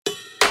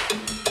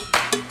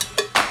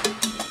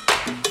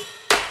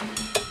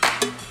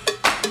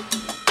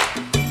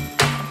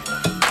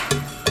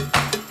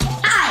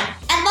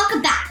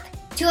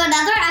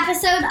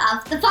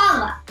of The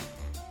Follow-Up.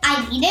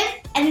 I'm Eden,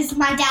 and this is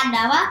my dad,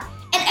 Noah,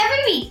 and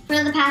every week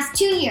for the past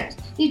 2 years,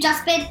 we've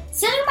just been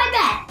sitting in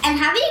my bed and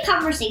having a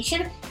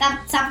conversation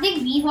about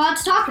something we want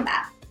to talk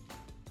about.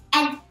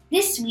 And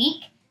this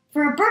week,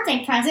 for a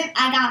birthday present,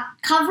 I got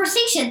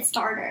conversation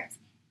starters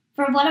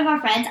from one of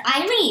our friends,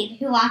 Eileen,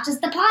 who watches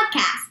the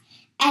podcast.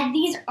 And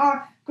these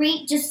are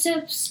great just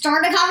to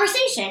start a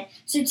conversation.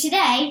 So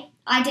today,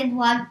 I did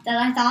one that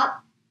I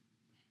thought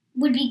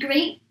would be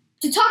great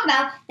to talk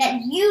about,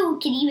 that you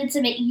can even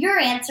submit your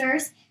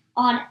answers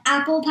on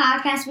Apple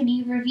Podcasts when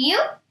you review,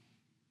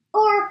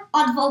 or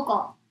on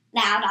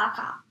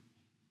vocalnow.com.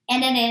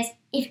 And it is,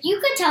 if you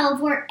could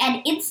teleport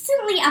and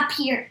instantly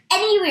appear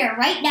anywhere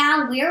right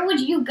now, where would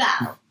you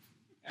go?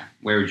 Yeah.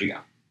 Where would you go?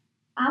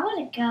 I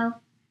want to go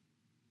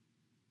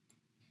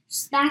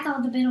smack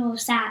on the middle of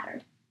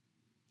Saturn.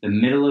 The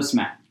middle of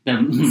smack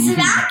in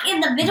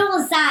the middle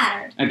of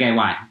Saturn. Okay,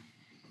 why?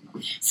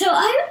 So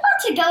I would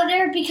want to go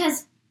there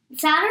because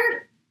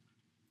Saturn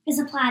is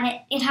a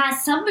planet. It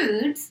has some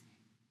moons,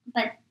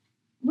 but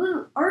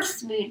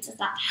Earth's moon does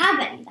not have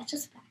any. That's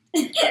just a fact.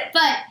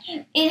 But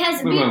it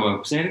has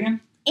Wait. Say it again?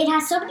 It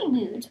has so many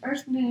moons.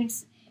 Earth's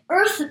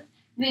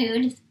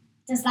moon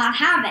does not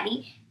have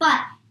any,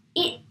 but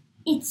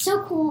it's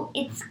so cool.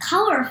 It's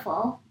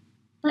colorful,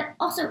 but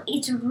also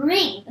its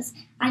rings.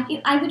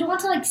 I would want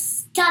to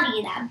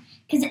study them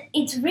because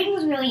its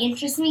rings really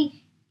interest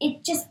me.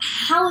 It's just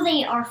how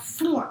they are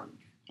formed.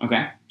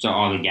 Okay, so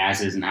all the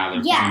gases and how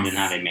they're formed and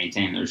how they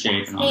maintain their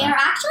shape and all that. They are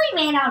actually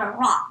made out of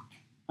rock.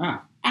 Oh.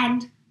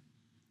 And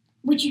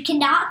which you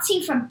cannot see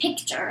from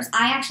pictures.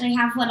 I actually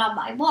have one on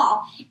my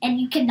wall,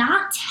 and you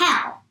cannot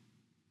tell.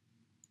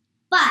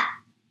 But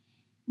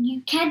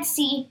you can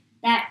see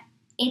that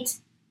it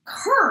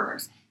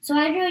curves. So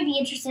I'd really be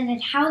interested in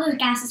how those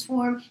gases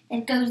form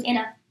that goes in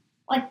a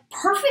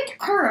perfect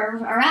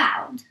curve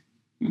around.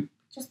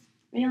 Just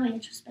really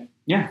interesting.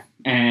 Yeah.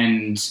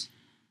 And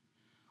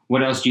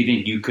what else do you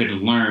think you could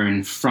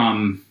learn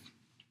from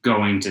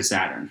going to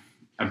Saturn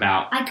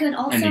about I could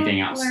also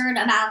anything else? Learn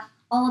about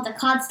all of the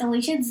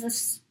constellations, the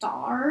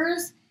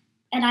stars,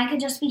 and I could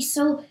just be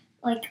so,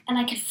 and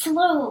I could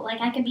float,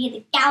 I could be in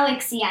the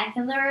galaxy. I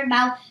could learn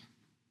about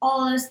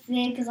all those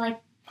things,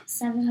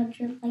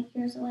 700 light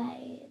years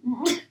away.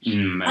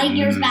 Light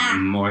years back.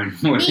 More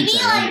Maybe,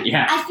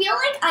 yeah. I feel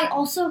like I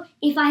also,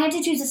 if I had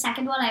to choose a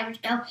second one, I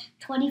would go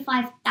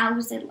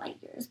 25,000 light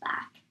years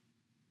back.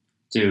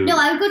 No,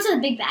 I would go to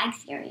the Big Bang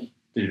Theory.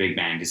 To the Big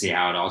Bang, to see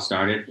how it all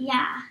started?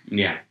 Yeah.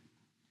 Yeah.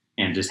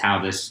 And just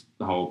how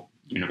the whole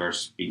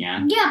universe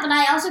began? Yeah, but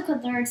I also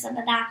could learn some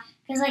of that,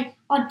 because,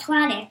 on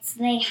planets,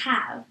 they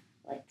have,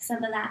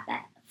 some of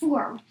that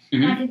formed.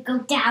 Mm-hmm. And I could go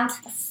down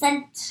to the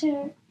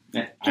center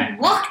and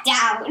walk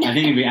down. I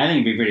think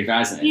it'd be pretty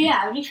fascinating.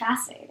 Yeah, it would be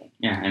fascinating.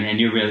 Yeah, and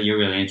you're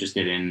really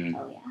interested in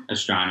Oh, yeah.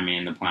 astronomy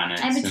and the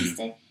planets. I'm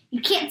interested.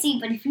 You can't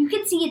see, but if you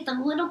can see at the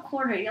little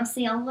corner, you'll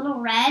see a little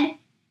red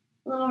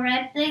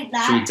thing.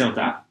 Should we tilt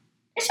up?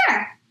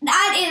 Sure.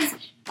 That is,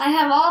 I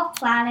have all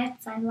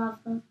planets. I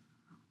love them.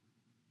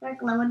 They're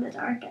glow in the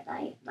dark at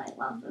night. I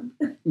love them.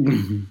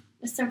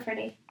 They're so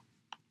pretty.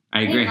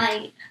 I agree.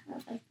 I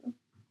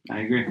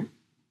agree.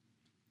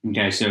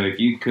 Okay, so if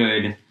you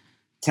could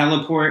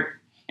teleport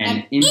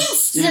and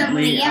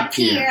instantly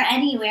appear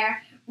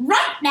anywhere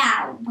right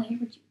now, where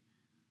would you?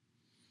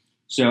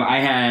 So I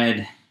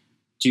had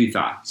two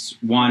thoughts.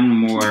 One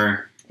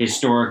more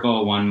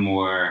historical, one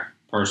more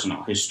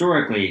personal.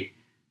 Historically,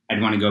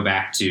 I'd want to go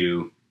back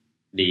to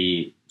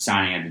the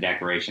signing of the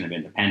Declaration of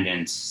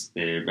Independence,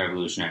 the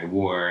Revolutionary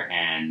War,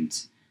 and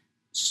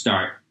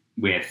start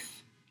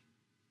with,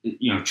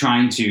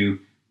 trying to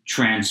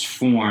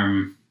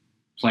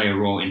play a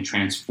role in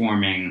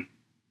transforming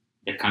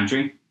the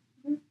country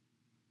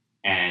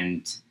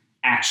and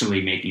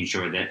actually making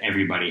sure that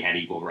everybody had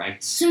equal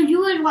rights. So you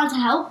would want to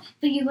help,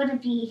 but you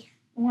wouldn't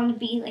want to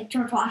be like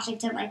George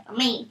Washington, the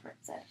main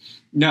person.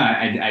 No,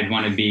 I'd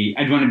want to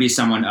be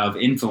someone of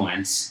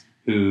influence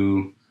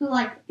who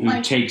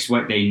takes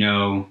what they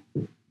know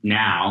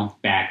now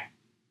back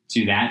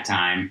to that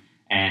time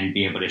and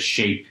be able to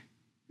shape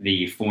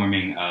the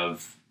forming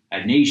of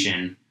a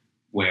nation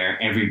where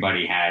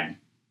everybody had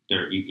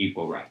their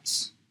equal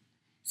rights.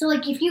 So,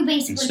 if you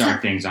basically start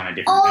took things on a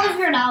different all path. of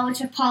your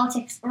knowledge of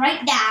politics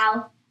right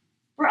now,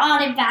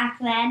 brought it back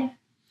then.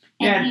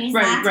 Yeah,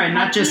 right.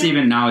 Not just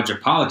even knowledge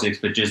of politics,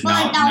 but just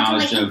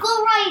knowledge of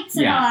equal rights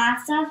and all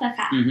that stuff.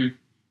 Okay.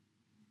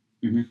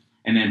 Mm-hmm.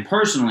 And then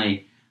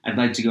personally, I'd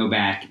like to go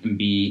back and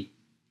be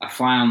a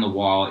fly on the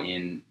wall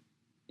in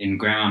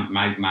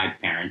my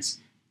parents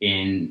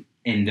in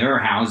their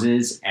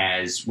houses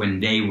as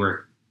when they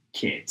were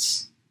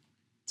kids,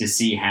 to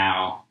see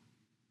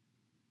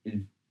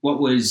what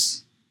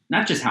was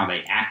not just how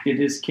they acted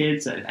as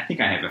kids. I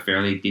think I have a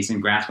fairly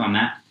decent grasp on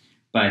that,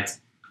 but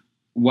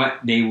what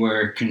they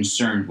were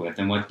concerned with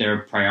and what their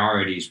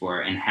priorities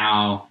were and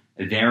how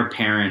their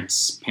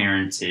parents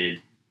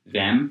parented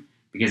them.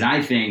 Because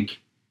I think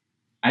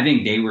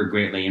they were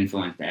greatly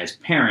influenced as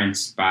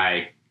parents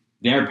by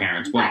their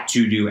parents, what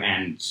to do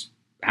and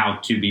how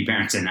to be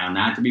parents and how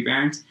not to be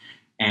parents.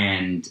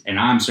 and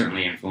I'm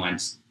certainly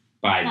influenced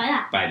by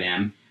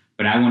them.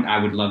 But I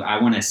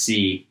want to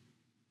see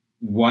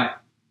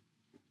what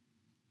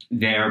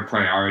their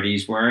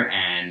priorities were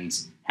and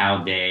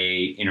how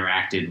they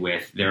interacted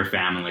with their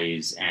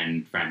families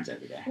and friends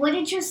every day. What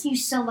interests you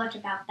so much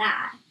about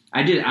that?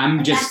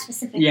 I'm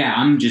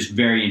just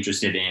very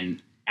interested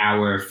in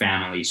our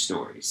family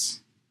stories.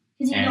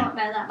 Because you don't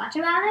know that much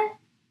about it?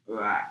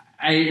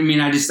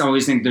 I just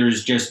always think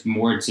there's just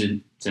more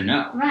to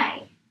know.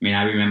 Right. I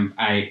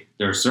mean,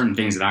 there are certain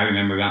things that I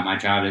remember about my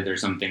childhood.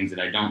 There's some things that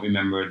I don't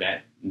remember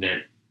that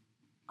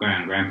Grandma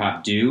and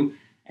Grandpa do,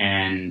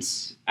 and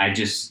I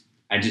just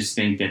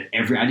think that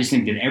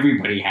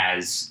everybody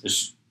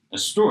has a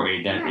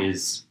story that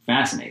is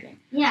fascinating.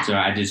 Yeah. So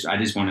I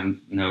just want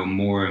to know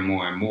more and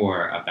more and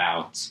more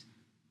about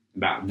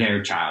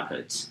their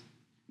childhoods,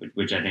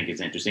 which I think is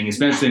interesting,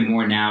 especially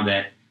more now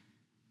that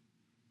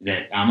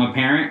I'm a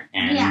parent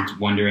and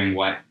wondering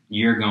what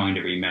you're going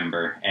to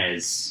remember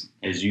as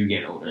you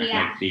get older.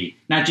 Yeah. Like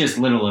not just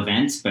little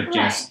events, but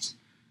just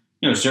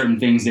certain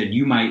things that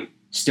you might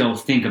still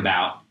think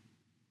about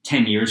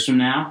 10 years from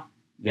now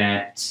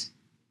that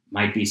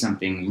might be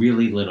something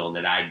really little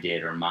that I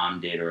did or Mom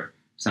did or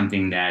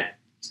something that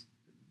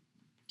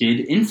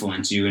did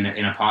influence you in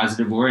a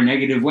positive or a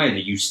negative way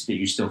that you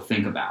still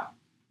think about.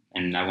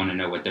 And I want to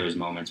know what those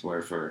moments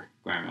were for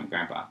Grandma and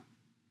Grandpa.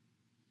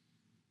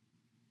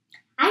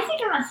 I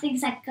think about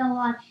things that go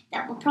on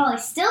that will probably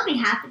still be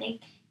happening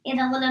in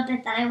a little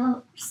bit that I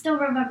will still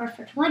remember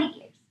for 20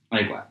 years.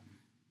 Like what?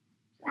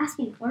 You ask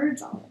me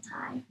words all the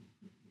time.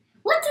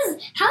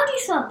 How do you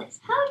spell this?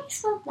 How do you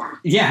spell that?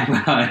 Yeah,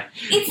 well...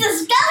 It's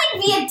the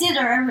spelling bee at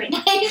dinner every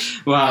day.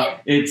 Well,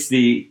 it's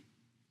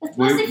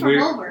mostly from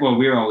homework. Well,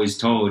 we were always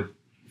told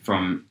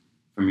from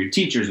your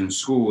teachers in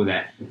school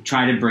that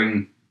try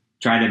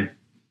to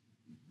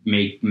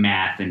make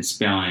math and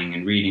spelling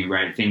and reading,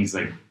 right, things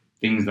like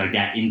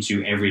that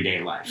into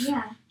everyday life.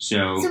 Yeah.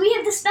 So we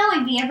have the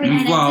spelling bee every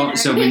night at dinner.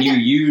 So when you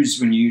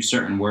use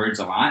certain words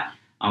a lot,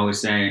 I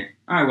always say,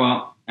 all right,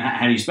 well,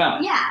 how do you spell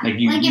it? Yeah. Like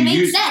it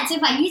makes sense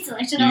if I use it.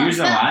 I should know how to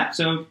spell it. You use it a lot,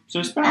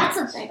 so spell That's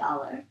it. a thing I'll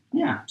learn.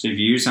 Yeah. So if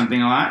you use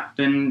something a lot,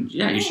 then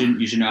you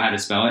should know how to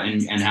spell it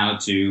and how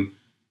to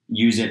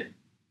use it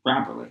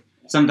properly.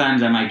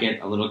 Sometimes I might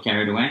get a little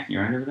carried away. You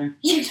all right over there?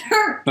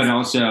 Sure. But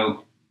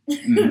also,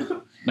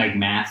 like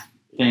math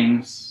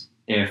things.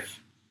 If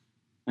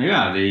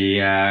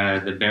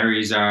the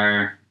berries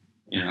are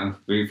 $3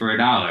 for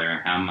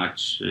 $1, how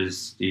much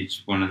is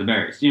each one of the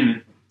berries?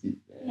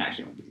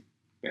 Actually, it won't be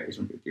berries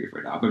won't be $3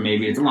 for $1, but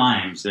maybe it's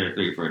limes that are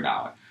 $3 for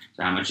 $1.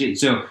 So how much?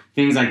 So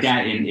things like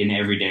that in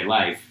everyday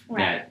life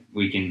that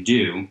we can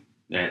do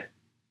that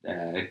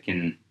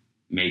can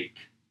make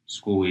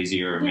school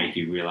easier or make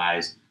you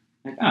realize,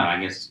 like, oh, I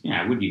guess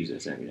I would use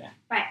this every day.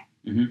 Right.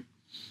 Mm-hmm.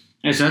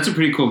 Yeah, so that's a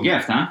pretty cool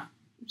gift, huh?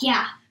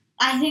 Yeah,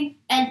 I think,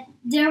 and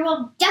there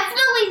will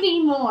definitely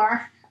be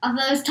more of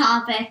those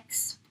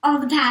topics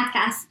on the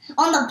podcast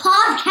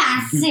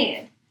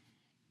soon,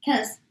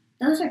 because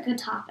those are good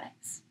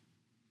topics.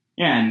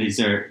 Yeah, and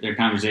they're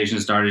conversation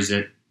starters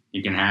that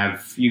you can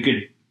have. You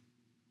could,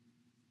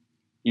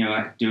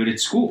 do it at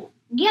school.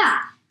 Yeah.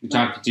 You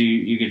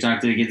could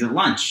talk to the kids at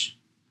lunch.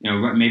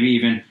 Maybe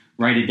even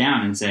write it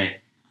down and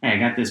say, "Hey, I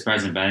got this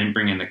present, but I didn't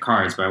bring in the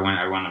cards, but I want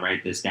to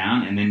write this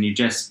down." And then you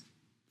just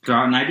throw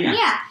out an idea.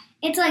 Yeah,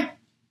 it's like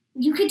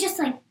you could just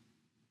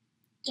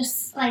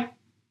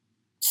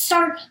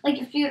start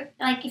if you're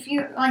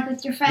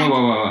with your friends.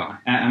 Whoa!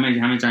 How many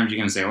times are you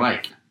gonna say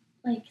like?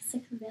 Like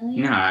 6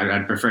 million? No,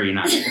 I'd prefer you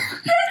not to.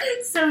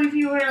 So if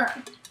you were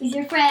with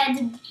your friends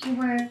and you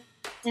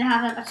didn't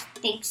have that much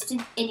things to,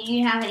 and you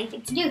didn't have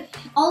anything to do,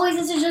 always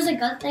this is just a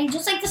good thing,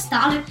 just like to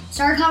start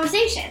a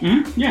conversation.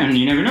 Mm-hmm. Yeah, and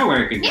you never know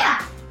where it could go.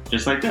 Yeah.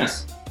 Just like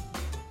this.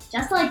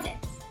 Just like this.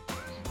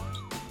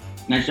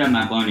 Nice job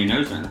not blowing your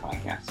nose during the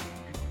podcast.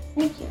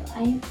 Thank you.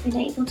 I've been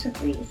able to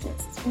breathe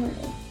since this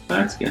morning.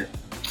 That's good.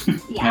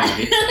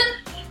 Yeah.